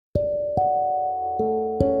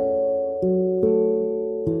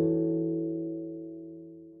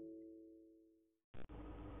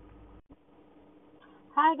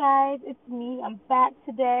guys? It's me. I'm back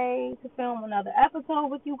today to film another episode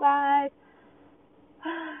with you guys.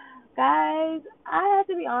 Guys, I have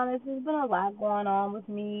to be honest, there's been a lot going on with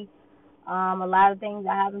me. A lot of things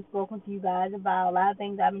I haven't spoken to you guys about, a lot of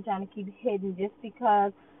things I've been trying to keep hidden just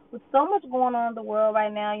because with so much going on in the world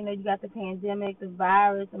right now, you got the pandemic, the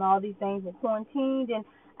virus, and all these things. We're quarantined, and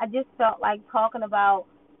I just felt like talking about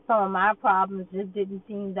some of my problems just didn't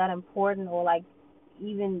seem that important or like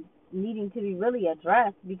even needing to be really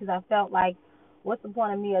addressed because I felt like what's the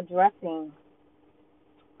point of me addressing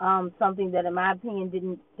something that in my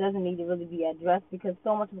opinion doesn't need to really be addressed because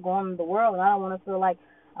so much is going on in the world and I don't want to feel like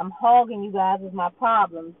I'm hogging you guys with my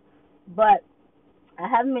problems. But I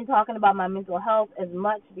haven't been talking about my mental health as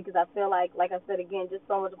much because I feel like I said again, just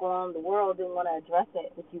so much going on in the world, didn't want to address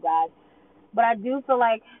it with you guys. But I do feel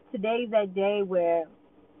like today's that day where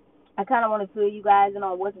I kind of want to fill you guys in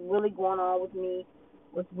on what's really going on with me,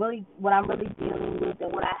 what I'm really dealing with,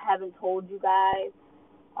 and what I haven't told you guys.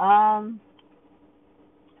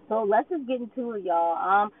 So let's just get into it, y'all.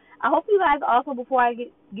 I hope you guys also, before I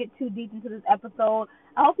get too deep into this episode,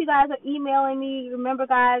 I hope you guys are emailing me. Remember,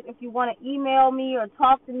 guys, if you want to email me or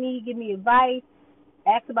talk to me, give me advice,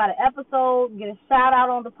 ask about an episode, get a shout out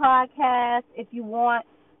on the podcast. If you want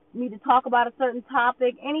me to talk about a certain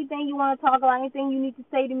topic, anything you want to talk about, anything you need to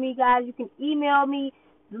say to me, guys, you can email me.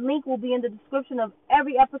 The link will be in the description of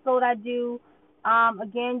every episode I do.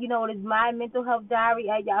 Again, it is my mental health diary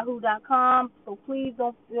at yahoo.com. So please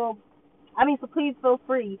so please feel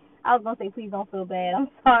free. I was going to say please don't feel bad. I'm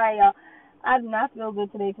sorry, y'all. I do not feel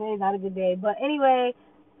good today. Today's not a good day. But anyway,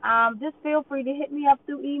 just feel free to hit me up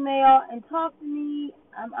through email and talk to me.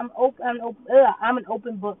 I'm an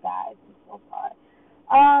open book, guys. I'm so sorry.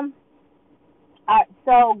 All right,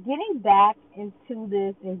 so getting back into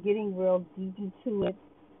this and getting real deep into it,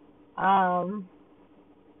 I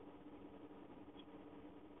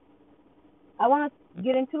want to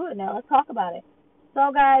get into it now. Let's talk about it.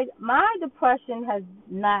 So, guys, my depression has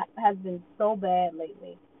been so bad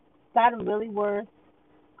lately. It's gotten really worse.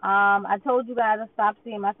 I told you guys I stopped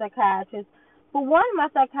seeing my psychiatrist. For one, my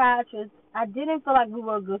psychiatrist, I didn't feel like we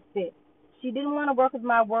were a good fit. She didn't want to work with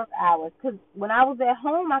my work hours because when I was at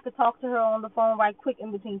home, I could talk to her on the phone right quick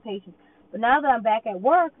in between patients. But now that I'm back at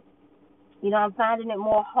work, I'm finding it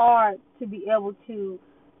more hard to be able to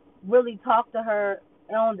really talk to her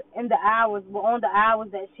on the hours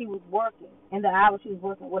that she was working, in the hours she was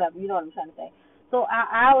working, whatever, you know what I'm trying to say. So our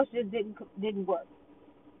hours just didn't work.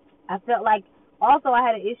 I felt like also I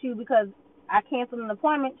had an issue because I canceled an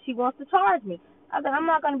appointment. She wants to charge me. I said I'm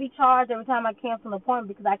not going to be charged every time I cancel an appointment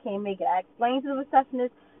because I can't make it. I explained to the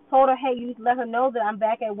receptionist, told her, hey, you need to let her know that I'm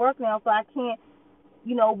back at work now, so I can't,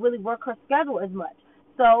 really work her schedule as much.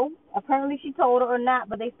 So apparently she told her or not,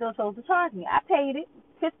 but they still chose to charge me. I paid it,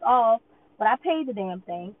 pissed off, but I paid the damn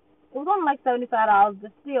thing. It was only like $75,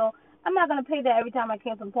 but still, I'm not going to pay that every time I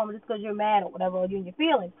cancel an appointment just because you're mad or whatever, or you're in your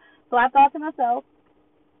feelings. So I thought to myself,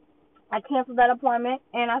 I canceled that appointment,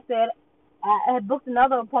 and I said I had booked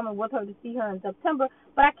another appointment with her to see her in September,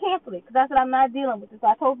 but I canceled it because I said I'm not dealing with this. So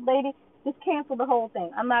I told the lady, just cancel the whole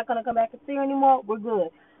thing. I'm not going to come back and see her anymore. We're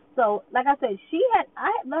good. So, like I said,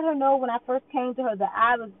 I had let her know when I first came to her that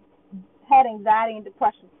had anxiety and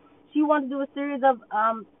depression. She wanted to do a series of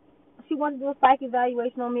she wanted to do a psych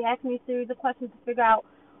evaluation on me, ask me a series of questions to figure out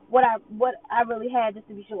what I really had, just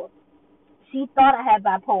to be sure. She thought I had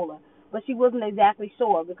bipolar, but she wasn't exactly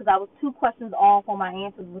sure because I was two questions off on my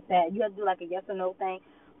answers with that. You had to do like a yes or no thing.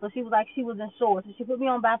 So she was like, she wasn't sure. So she put me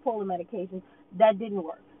on bipolar medication. That didn't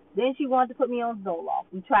work. Then she wanted to put me on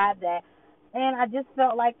Zoloft. We tried that. And I just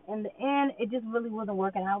felt like in the end, it just really wasn't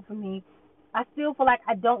working out for me. I still feel like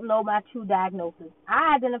I don't know my true diagnosis.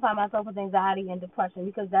 I identify myself with anxiety and depression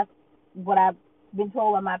because that's what I've been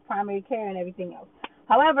told by my primary care and everything else.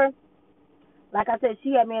 However, like I said,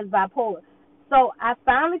 she had me as bipolar. So I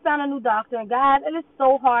finally found a new doctor, and guys, it is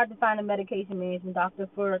so hard to find a medication management doctor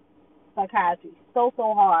for psychiatry. So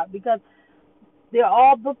hard because they're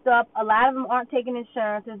all booked up. A lot of them aren't taking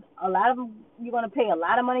insurances. A lot of them, you're going to pay a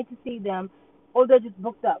lot of money to see them, or they're just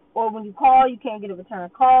booked up. Or when you call, you can't get a return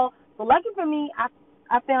call. So lucky for me,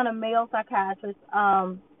 I found a male psychiatrist.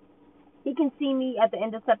 He can see me at the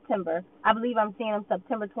end of September. I believe I'm seeing him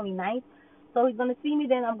September 29th. So he's going to see me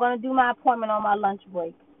then. I'm going to do my appointment on my lunch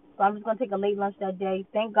break. So I'm just going to take a late lunch that day.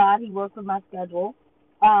 Thank God he works with my schedule.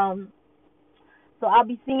 So I'll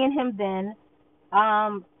be seeing him then.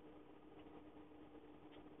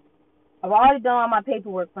 I've already done all my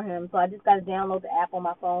paperwork for him, so I just got to download the app on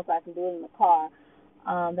my phone so I can do it in the car.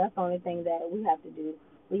 That's the only thing that we have to do.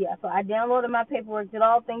 But yeah, so I downloaded my paperwork, did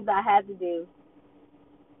all the things I had to do.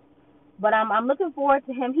 But I'm looking forward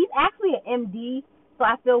to him. He's actually an MD, so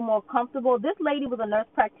I feel more comfortable. This lady was a nurse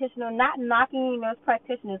practitioner, not knocking any nurse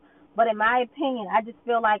practitioners, but in my opinion, I just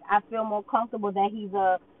feel like I feel more comfortable that he's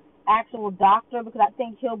a actual doctor, because I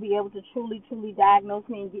think he'll be able to truly, truly diagnose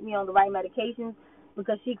me and get me on the right medications,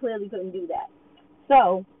 because she clearly couldn't do that.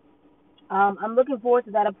 So I'm looking forward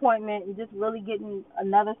to that appointment and just really getting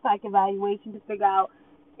another psych evaluation to figure out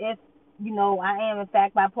if, I am in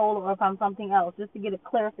fact bipolar or if I'm something else, just to get a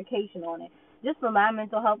clarification on it, just for my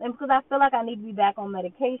mental health. And because I feel like I need to be back on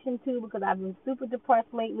medication too, because I've been super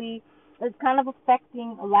depressed lately. It's kind of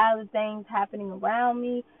affecting a lot of the things happening around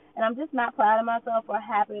me. And I'm just not proud of myself or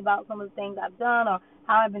happy about some of the things I've done or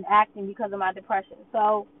how I've been acting because of my depression.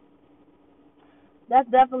 So that's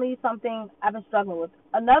definitely something I've been struggling with.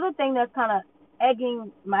 Another thing that's kind of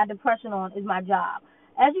egging my depression on is my job.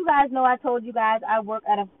 As you guys know, I told you guys I work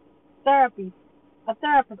at a therapist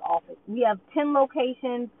office. We have 10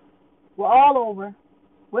 locations. We're all over.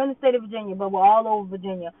 We're in the state of Virginia, but we're all over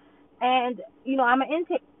Virginia. And, I'm an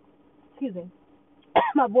intake, excuse me,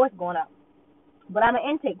 my voice going up, but I'm an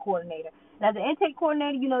intake coordinator. And as an intake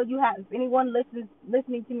coordinator, you have, if anyone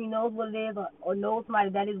listening to me knows what it is, or knows somebody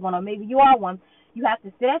that is one, or maybe you are one, you have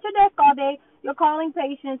to sit at your desk all day. You're calling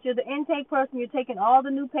patients. You're the intake person. You're taking all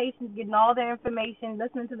the new patients, getting all their information,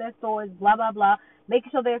 listening to their stories, blah, blah, blah, making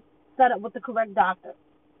sure they're set up with the correct doctor.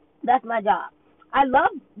 That's my job. I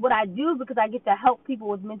love what I do because I get to help people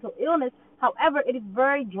with mental illness. However, it is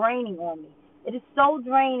very draining on me. It is so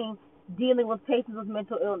draining dealing with patients with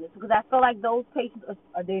mental illness, because I feel like those patients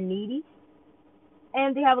they're needy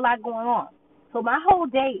and they have a lot going on. So my whole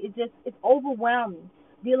day is it's overwhelming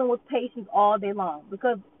dealing with patients all day long,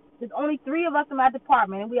 because there's only 3 of us in my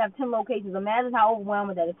department and we have 10 locations. Imagine how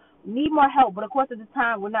overwhelming that is. We need more help, but of course at this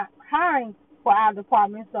time we're not hiring for our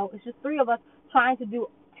department, so it's just 3 of us trying to do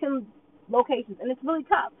 10 locations, and it's really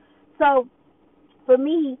tough. So for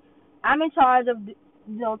me, I'm in charge of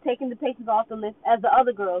taking the patients off the list, as the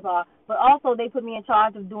other girls are, but also they put me in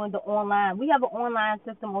charge of doing the online. We have an online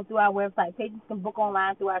system through our website. Patients can book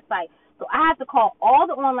online through our site. So I have to call all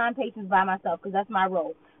the online patients by myself, because that's my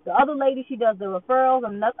role. The other lady, she does the referrals,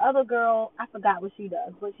 and the other girl, I forgot what she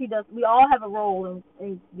does, but she does. We all have a role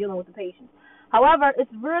in dealing with the patients. However,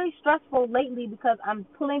 it's really stressful lately because I'm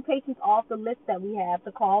pulling patients off the list that we have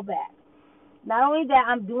to call back. Not only that,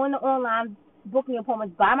 I'm doing the online booking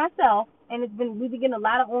appointments by myself, and we've been getting a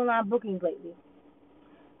lot of online bookings lately.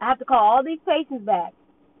 I have to call all these patients back,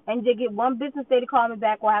 and they get one business day to call me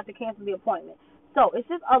back, or I have to cancel the appointment. So it's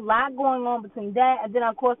just a lot going on between that, and then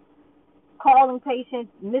of course calling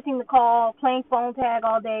patients, missing the call, playing phone tag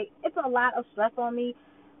all day. It's a lot of stress on me.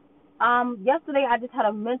 Yesterday I just had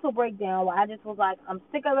a mental breakdown where I just was like, I'm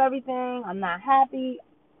sick of everything. I'm not happy.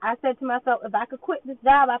 I said to myself, if I could quit this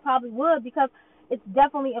job, I probably would, because it's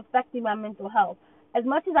definitely affecting my mental health. As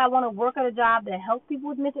much as I want to work at a job that helps people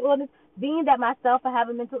with mental illness, being that myself I have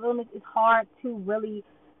a mental illness, it's hard to really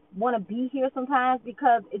want to be here sometimes,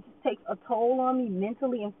 because it just takes a toll on me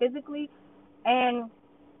mentally and physically. And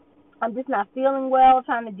I'm just not feeling well,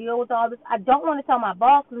 trying to deal with all this. I don't want to tell my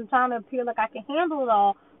boss because I'm trying to appear like I can handle it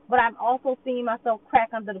all, but I'm also seeing myself crack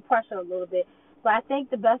under the pressure a little bit. So I think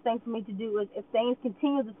the best thing for me to do is, if things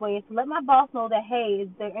continue this way, is to let my boss know that, hey, is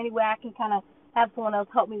there any way I can kind of have someone else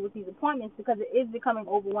help me with these appointments, because it is becoming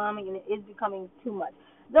overwhelming and it is becoming too much.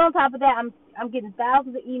 Then on top of that, I'm getting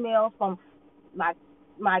thousands of emails from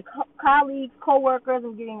my colleagues, coworkers.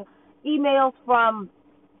 I'm getting emails from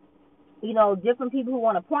different people who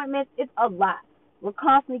want appointments. It's a lot. We're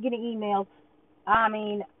constantly getting emails. I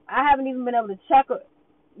mean, I haven't even been able to check.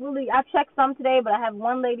 Really, I checked some today, but I have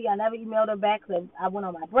one lady, I never emailed her back because I went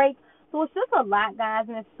on my break. So it's just a lot, guys,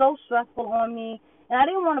 and it's so stressful on me. And I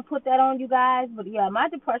didn't want to put that on you guys, but yeah, my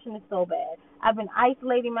depression is so bad. I've been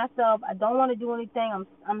isolating myself. I don't want to do anything.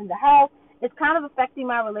 I'm in the house. It's kind of affecting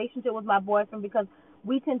my relationship with my boyfriend, because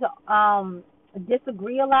we tend to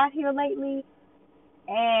disagree a lot here lately.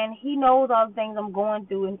 And he knows all the things I'm going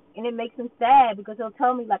through, and it makes him sad, because he'll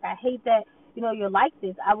tell me, like, I hate that, you're like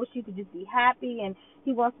this. I wish you could just be happy, and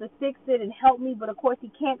he wants to fix it and help me, but of course he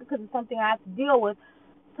can't, because it's something I have to deal with.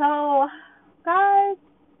 So, guys,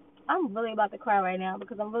 I'm really about to cry right now,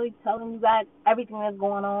 because I'm really telling you guys everything that's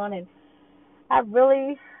going on, and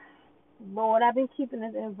Lord, I've been keeping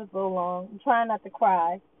this in for so long. I'm trying not to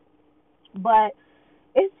cry, but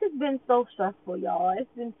it's just been so stressful, y'all. It's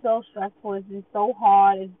been so stressful. It's been so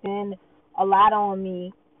hard. It's been a lot on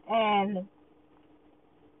me, and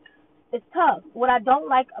it's tough. What I don't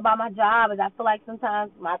like about my job is I feel like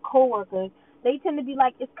sometimes my coworkers, they tend to be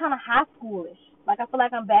like, it's kind of high schoolish. Like, I feel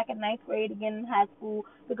like I'm back in ninth grade again in high school,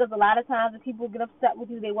 because a lot of times when people get upset with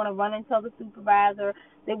you, they want to run and tell the supervisor.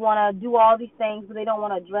 They want to do all these things, but they don't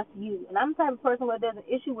want to address you. And I'm the type of person where there's an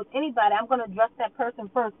issue with anybody, I'm going to address that person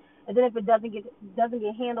first. And then if it doesn't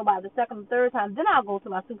get handled by the second or third time, then I'll go to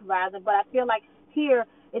my supervisor. But I feel like here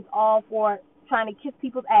it's all for trying to kiss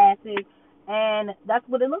people's asses, and that's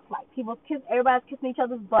what it looks like. Everybody's kissing each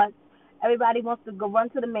other's butts. Everybody wants to go run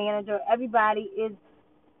to the manager. Everybody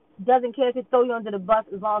doesn't care to throw you under the bus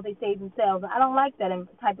as long as they save themselves. I don't like that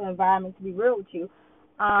type of environment, to be real with you,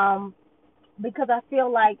 because I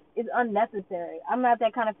feel like it's unnecessary. I'm not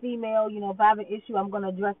that kind of female. If I have an issue, I'm going to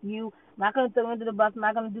address you. I'm not going to throw you under the bus. I'm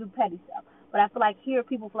not going to do the petty stuff. But I feel like here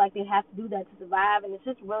people feel like they have to do that to survive, and it's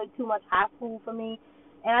just really too much high school for me.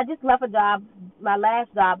 And I just left my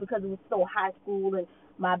last job, because it was so high school, and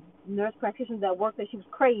my nurse practitioner that worked there, she was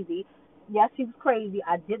crazy. Yes, she was crazy.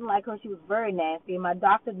 I didn't like her. She was very nasty. And my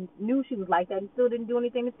doctor knew she was like that and still didn't do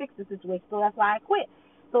anything to fix the situation. So that's why I quit.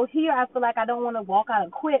 So here I feel like I don't want to walk out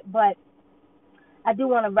and quit, but I do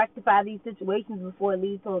want to rectify these situations before it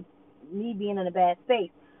leads to me being in a bad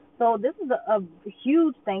space. So this is a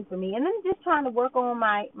huge thing for me. And then just trying to work on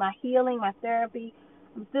my healing, my therapy.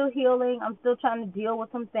 I'm still healing. I'm still trying to deal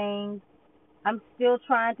with some things. I'm still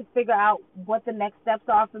trying to figure out what the next steps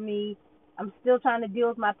are for me. I'm still trying to deal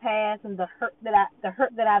with my past and the hurt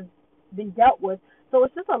that I've been dealt with. So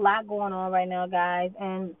it's just a lot going on right now, guys,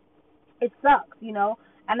 and it sucks.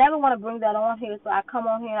 I never want to bring that on here, so I come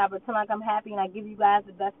on here and I pretend like I'm happy and I give you guys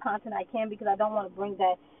the best content I can, because I don't want to bring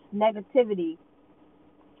that negativity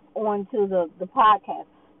onto the podcast.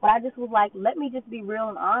 But I just was like, let me just be real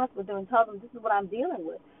and honest with them and tell them this is what I'm dealing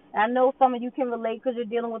with. And I know some of you can relate because you're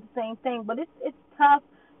dealing with the same thing, but it's tough.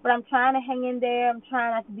 But I'm trying to hang in there. I'm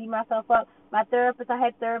trying not to beat myself up. My therapist, I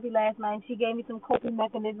had therapy last night, and she gave me some coping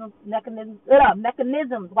mechanisms. Why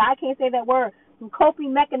I can't say that word? Some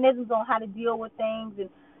coping mechanisms on how to deal with things and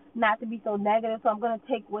not to be so negative. So I'm going to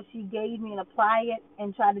take what she gave me and apply it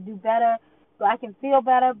and try to do better so I can feel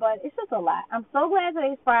better. But it's just a lot. I'm so glad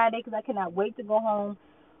today's Friday, because I cannot wait to go home.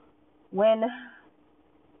 When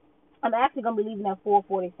I'm actually going to be leaving at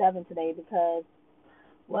 4:47 today, because,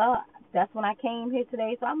 well, that's when I came here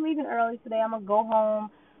today. So I'm leaving early today. I'm going to go home,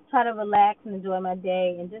 try to relax and enjoy my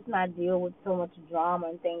day, and just not deal with so much drama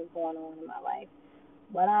and things going on in my life.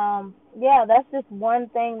 But, yeah, that's just one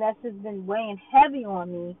thing that's just been weighing heavy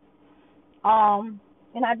on me.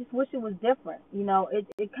 And I just wish it was different.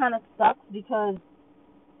 It kind of sucks, because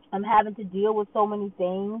I'm having to deal with so many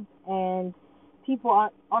things, and people are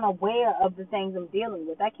unaware of the things I'm dealing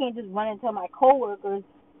with. I can't just run and tell my coworkers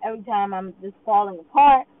every time I'm just falling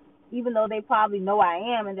apart, even though they probably know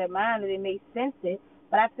I am in their mind, or they may sense it.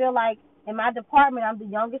 But I feel like in my department, I'm the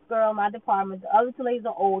youngest girl in my department. The other two ladies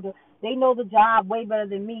are older. They know the job way better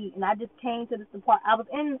than me, and I just came to this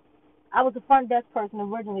department. I was a front desk person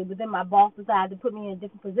originally, but then my boss decided to put me in a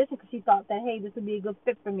different position because she thought that, hey, this would be a good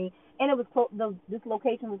fit for me, and it was this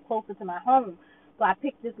location was closer to my home. So I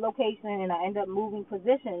picked this location, and I ended up moving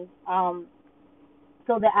positions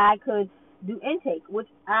so that I could do intake, which,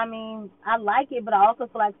 I mean, I like it, but I also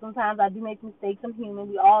feel like sometimes I do make mistakes. I'm human.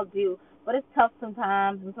 We all do. But it's tough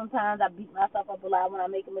sometimes, and sometimes I beat myself up a lot when I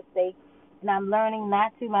make a mistake, and I'm learning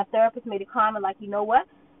not to. My therapist made a comment like, you know what?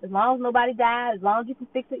 As long as nobody dies, as long as you can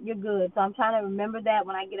fix it, you're good. So I'm trying to remember that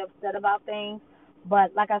when I get upset about things.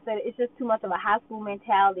 But like I said, it's just too much of a high school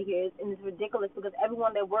mentality here, and it's ridiculous because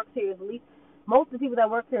everyone that works here is at least most of the people that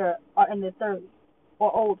work here are in their 30s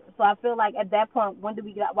or older. So I feel like at that point, why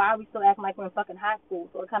are we still acting like we're in fucking high school?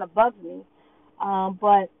 So it kind of bugs me.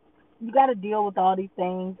 But you got to deal with all these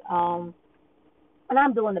things. And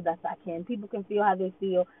I'm doing the best I can. People can feel how they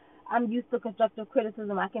feel. I'm used to constructive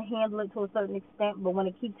criticism. I can handle it to a certain extent, but when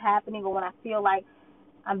it keeps happening or when I feel like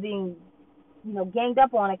I'm being, ganged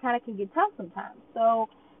up on, it kind of can get tough sometimes. So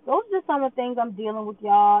those are just some of the things I'm dealing with,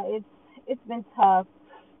 y'all. It's been tough.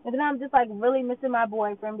 And then I'm just like really missing my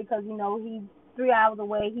boyfriend because, he's 3 hours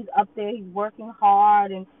away. He's up there. He's working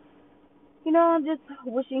hard. And, I'm just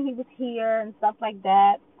wishing he was here and stuff like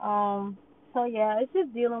that. So, yeah, it's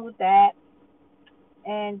just dealing with that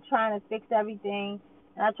and trying to fix everything.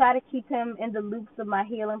 And I try to keep him in the loops of my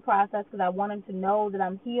healing process because I want him to know that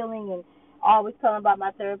I'm healing and always tell him about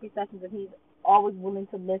my therapy sessions, and he's always willing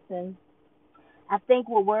to listen. I think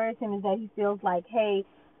what worries him is that he feels like, hey,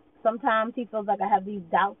 sometimes he feels like I have these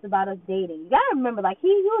doubts about us dating. You gotta remember, like he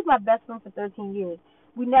was my best friend for 13 years.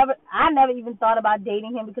 I never even thought about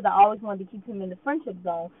dating him because I always wanted to keep him in the friendship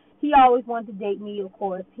zone. He always wanted to date me, of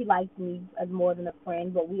course. He liked me as more than a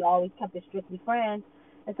friend, but we always kept it strictly friends.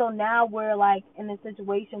 And so now we're like in a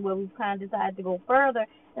situation where we've kind of decided to go further.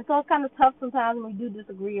 And so it's kind of tough sometimes when we do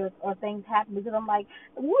disagree or things happen because I'm like,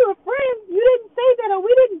 we were friends, you didn't say that or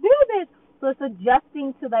we didn't do this. So it's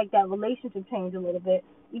adjusting to like that relationship change a little bit,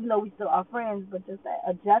 even though we still are friends, but just that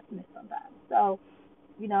adjustment sometimes. So,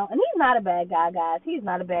 and he's not a bad guy, guys. He's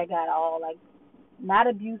not a bad guy at all. Like, not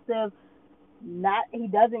abusive, not he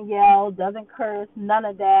doesn't yell, doesn't curse, none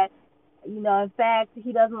of that. In fact,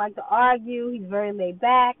 he doesn't like to argue. He's very laid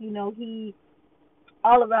back. He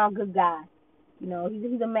all around good guy.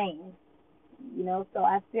 He's a man. So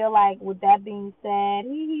I feel like with that being said,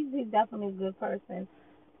 he's definitely a good person.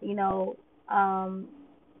 You know, um,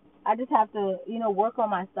 I just have to work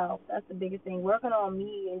on myself. That's the biggest thing. Working on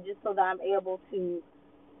me, and just so that I'm able to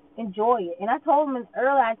enjoy it. And I told him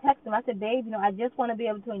earlier, I texted him, I said, babe, I just want to be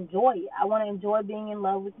able to enjoy it. I want to enjoy being in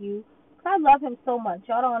love with you. Cause I love him so much.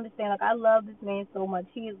 Y'all don't understand. Like, I love this man so much.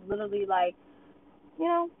 He is literally like, you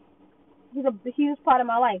know, he's a huge part of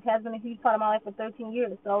my life. Has been a huge part of my life for 13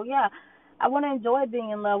 years. So, yeah, I want to enjoy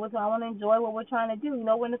being in love with him. I want to enjoy what we're trying to do.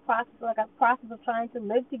 We're in the process, like a process of trying to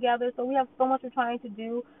live together. So we have so much we're trying to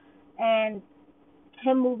do. And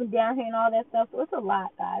him moving down here and all that stuff. So it's a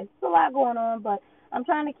lot, guys. It's a lot going on, but I'm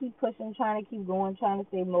trying to keep pushing, trying to keep going, trying to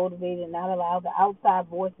stay motivated and not allow the outside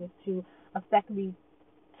voices to affect me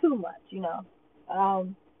too much.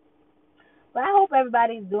 Um, but I hope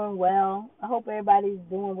everybody's doing well. I hope everybody's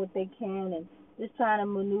doing what they can and just trying to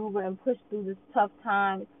maneuver and push through this tough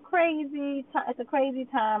time. It's crazy. It's a crazy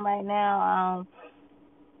time right now.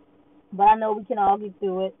 But I know we can all get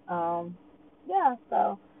through it. Yeah.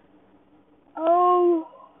 So, oh,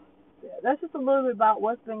 that's just a little bit about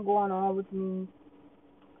what's been going on with me.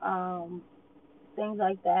 Um, Things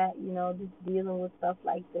like that, just dealing with stuff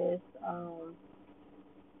like this.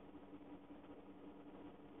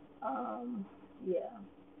 Yeah.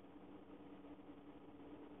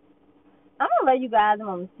 I'm gonna let you guys in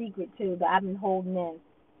on the secret too that I've been holding in.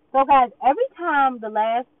 So guys, every time the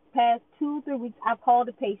last past 2 3 weeks I've called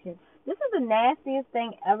a patient, this is the nastiest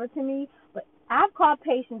thing ever to me. But I've called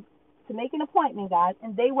patients to make an appointment, guys,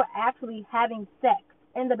 and they were actually having sex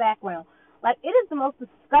in the background. Like, it is the most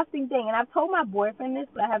disgusting thing. And I've told my boyfriend this,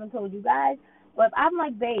 but I haven't told you guys. But I'm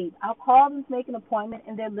like, babe, I'll call them to make an appointment,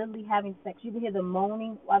 and they're literally having sex. You can hear them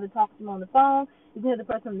moaning while they're talking to me on the phone. You can hear the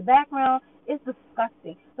person in the background. It's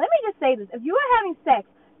disgusting. Let me just say this. If you are having sex,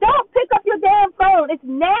 don't pick up your damn phone. It's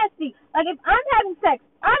nasty. Like, if I'm having sex,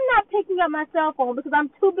 I'm not picking up my cell phone because I'm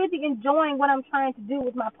too busy enjoying what I'm trying to do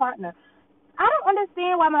with my partner. I don't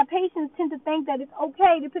understand why my patients tend to think that it's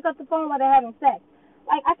okay to pick up the phone while they're having sex.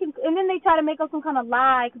 Like, and then they try to make up some kind of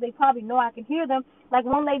lie because they probably know I can hear them. Like,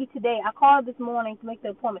 one lady today, I called her this morning to make the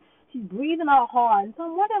appointment. She's breathing all hard, and so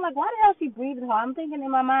I'm wondering, like, why the hell is she breathing hard? I'm thinking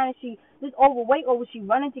in my mind, is she just overweight or was she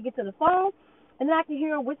running to get to the phone? And then I can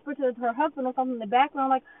hear her whisper to her husband or something in the background,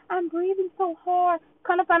 like, I'm breathing so hard.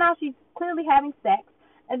 Kind of find out she's clearly having sex.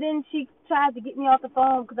 And then she tries to get me off the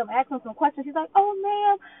phone because I'm asking some questions. She's like, "Oh,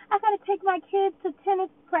 ma'am, I gotta take my kids to tennis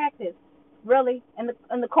practice." Really? In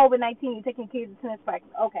the COVID-19, you're taking kids to tennis practice?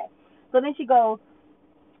 Okay. So then she goes,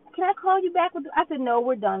 "Can I call you back?" I said, "No,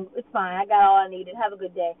 we're done. It's fine. I got all I needed. Have a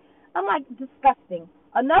good day." I'm like, disgusting.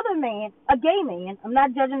 Another man, a gay man. I'm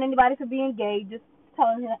not judging anybody for being gay, just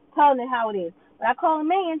telling it how it is. But I call a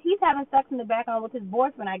man. He's having sex in the background with his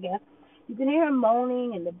boyfriend, I guess. You can hear him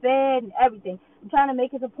moaning in the bed and everything. I'm trying to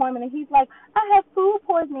make his appointment, and he's like, "I have food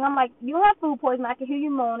poisoning." I'm like, "You don't have food poisoning. I can hear you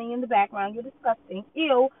moaning in the background. You're disgusting.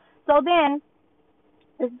 Ew." So then,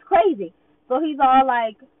 this is crazy. So he's all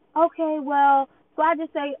like, "Okay, well," so I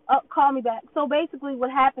just say, "Call me back." So basically what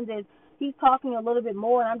happens is he's talking a little bit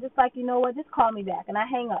more, and I'm just like, "You know what, just call me back." And I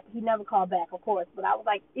hang up. He never called back, of course, but I was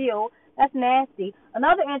like, ew, that's nasty.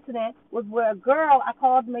 Another incident was where a girl, I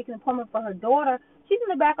called to make an appointment for her daughter. She's in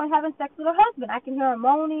the background having sex with her husband. I can hear her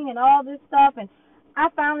moaning and all this stuff, and I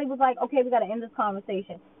finally was like, okay, we got to end this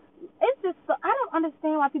conversation. It's just so, I don't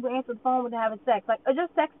understand why people answer the phone when they're having sex. Like, is your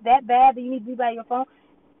sex that bad that you need to be by your phone?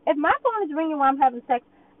 If my phone is ringing while I'm having sex,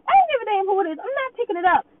 I don't give a damn who it is. I'm not picking it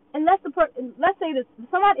up. Unless let's say this,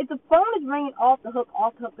 if the phone is ringing off the hook,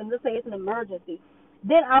 and let's say it's an emergency,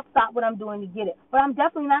 then I'll stop what I'm doing to get it. But I'm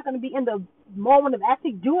definitely not going to be in the moment of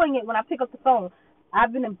actually doing it when I pick up the phone.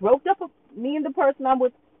 I've been broke up with me and the person I'm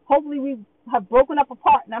with. Hopefully we have broken up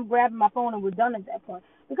apart, and I'm grabbing my phone and we're done at that point.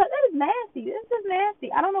 Because that is nasty. It's just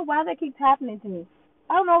nasty. I don't know why that keeps happening to me.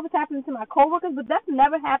 I don't know if it's happening to my coworkers, but that's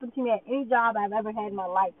never happened to me at any job I've ever had in my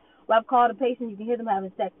life. Where I've called a patient, you can hear them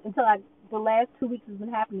having sex. The last 2 weeks has been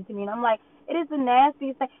happening to me, and I'm like, it is the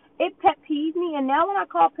nastiest thing. It pet peeves me, and now when I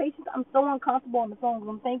call patients, I'm so uncomfortable on the phone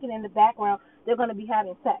because I'm thinking in the background they're going to be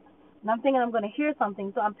having sex. and I'm thinking I'm gonna hear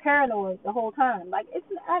something, so I'm paranoid the whole time. Like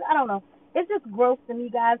I don't know. It's just gross to me,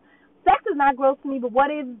 guys. Sex is not gross to me, but what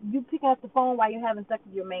if you picking up the phone while you're having sex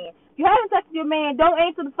with your man? If you're having sex with your man, don't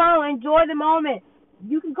answer the phone. Enjoy the moment.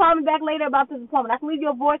 You can call me back later about this appointment. I can leave you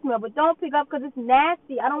a voicemail, but don't pick up because it's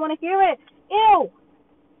nasty. I don't want to hear it. Ew.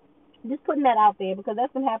 Just putting that out there because that's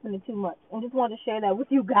been happening too much, and just wanted to share that with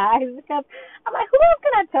you guys because I'm like, who else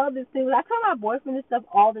can I tell this to? I tell my boyfriend this stuff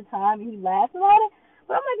all the time, and he laughs about it.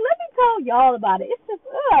 But I'm like, let me tell y'all about it. It's just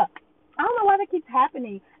ugh. I don't know why that keeps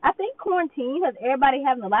happening. I think quarantine has everybody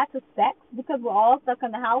having a lot of sex because we're all stuck in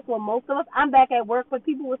the house. Well, most of us. I'm back at work, but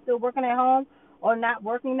people were still working at home or not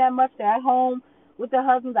working that much. They're at home with their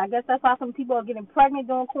husbands. I guess that's why some people are getting pregnant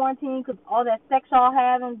during quarantine because all that sex y'all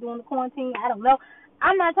having during the quarantine. I don't know.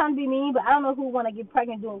 I'm not trying to be mean, but I don't know who want to get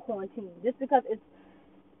pregnant during quarantine. Just because it's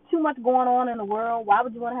too much going on in the world, why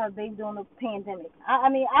would you want to have a baby during the pandemic? I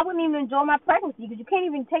mean, I wouldn't even enjoy my pregnancy because you can't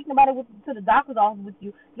even take nobody to the doctor's office with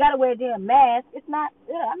you. You got to wear a damn mask. It's not,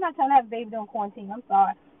 I'm not trying to have a baby during quarantine. I'm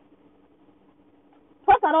sorry.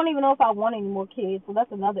 Plus, I don't even know if I want any more kids, so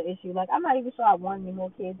that's another issue. Like, I'm not even sure I want any more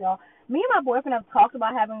kids, y'all. Me and my boyfriend have talked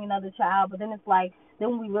about having another child, but then it's like, then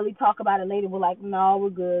when we really talk about it later, we're like, no, we're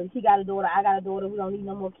good. He got a daughter, I got a daughter, we don't need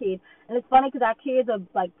no more kids. And it's funny because our kids are,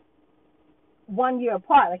 like, 1 year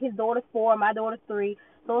apart. Like, his daughter's 4, my daughter's 3.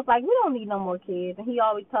 So it's like, we don't need no more kids. And he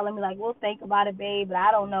always telling me, like, we'll think about it, babe, but I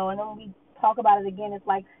don't know. And then when we talk about it again, it's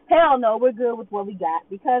like, hell no, we're good with what we got.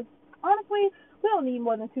 Because, honestly, we don't need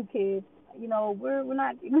more than 2 kids. You know, we're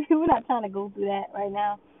not we're not trying to go through that right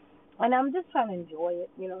now, and I'm just trying to enjoy it,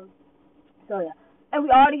 you know. So yeah, and we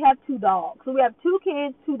already have 2 dogs. So we have 2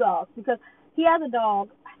 kids, 2 dogs because he has a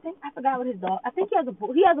dog. I think I forgot what his dog. I think he has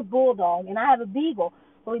a bulldog, and I have a beagle.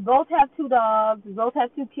 So we both have 2 dogs. We both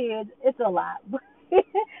have 2 kids. It's a lot.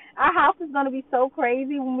 Our house is gonna be so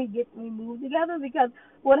crazy when we move together because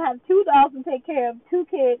we'll have 2 dogs to take care of, 2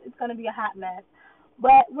 kids. It's gonna be a hot mess,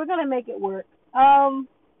 but we're gonna make it work.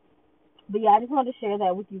 But yeah, I just wanted to share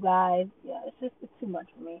that with you guys. Yeah, it's too much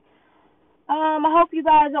for me. I hope you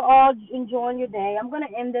guys are all enjoying your day. I'm gonna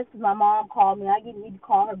end this because my mom called me. I need to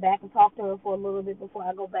call her back and talk to her for a little bit before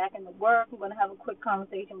I go back into work. I'm gonna have a quick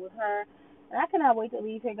conversation with her, and I cannot wait to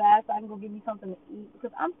leave here, guys, so I can go get me something to eat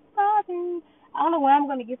because I'm starving. I don't know where I'm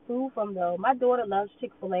gonna get food from though. My daughter loves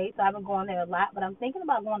Chick-fil-A, so I've been going there a lot. But I'm thinking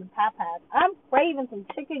about going to Popeyes. I'm craving some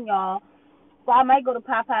chicken, y'all. So I might go to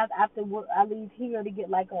Popeyes after I leave here to get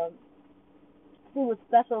like a see what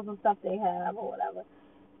specials and stuff they have or whatever,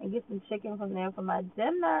 and get some chicken from there for my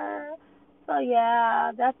dinner. So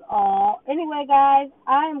yeah, that's all. Anyway, guys,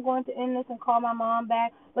 I am going to end this and call my mom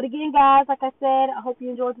back. But again, guys, like I said, I hope you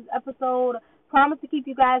enjoyed this episode. Promise to keep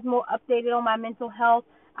you guys more updated on my mental health.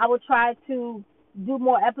 I will try to do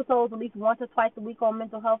more episodes at least once or twice a week on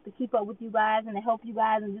mental health to keep up with you guys and to help you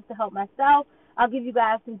guys and just to help myself. I'll give you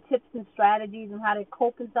guys some tips and strategies on how to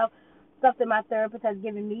cope and stuff that my therapist has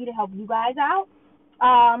given me to help you guys out.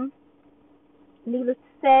 Um, Needless to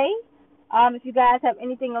say, if you guys have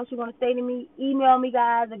anything else you want to say to me, email me,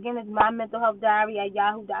 guys. Again, it's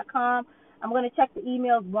mymentalhealthdiary@yahoo.com. I'm going to check the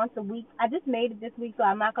emails once a week. I just made it this week, so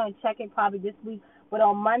I'm not going to check it probably this week. But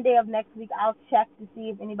on Monday of next week, I'll check to see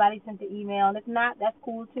if anybody sent the email. And if not, that's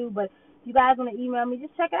cool too. But if you guys want to email me,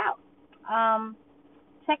 just check it out.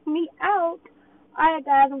 Check me out. All right,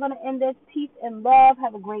 guys, I'm going to end this. Peace and love.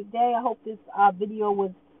 Have a great day. I hope this video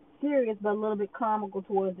was serious but a little bit comical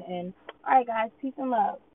towards the end. All right, guys, peace and love.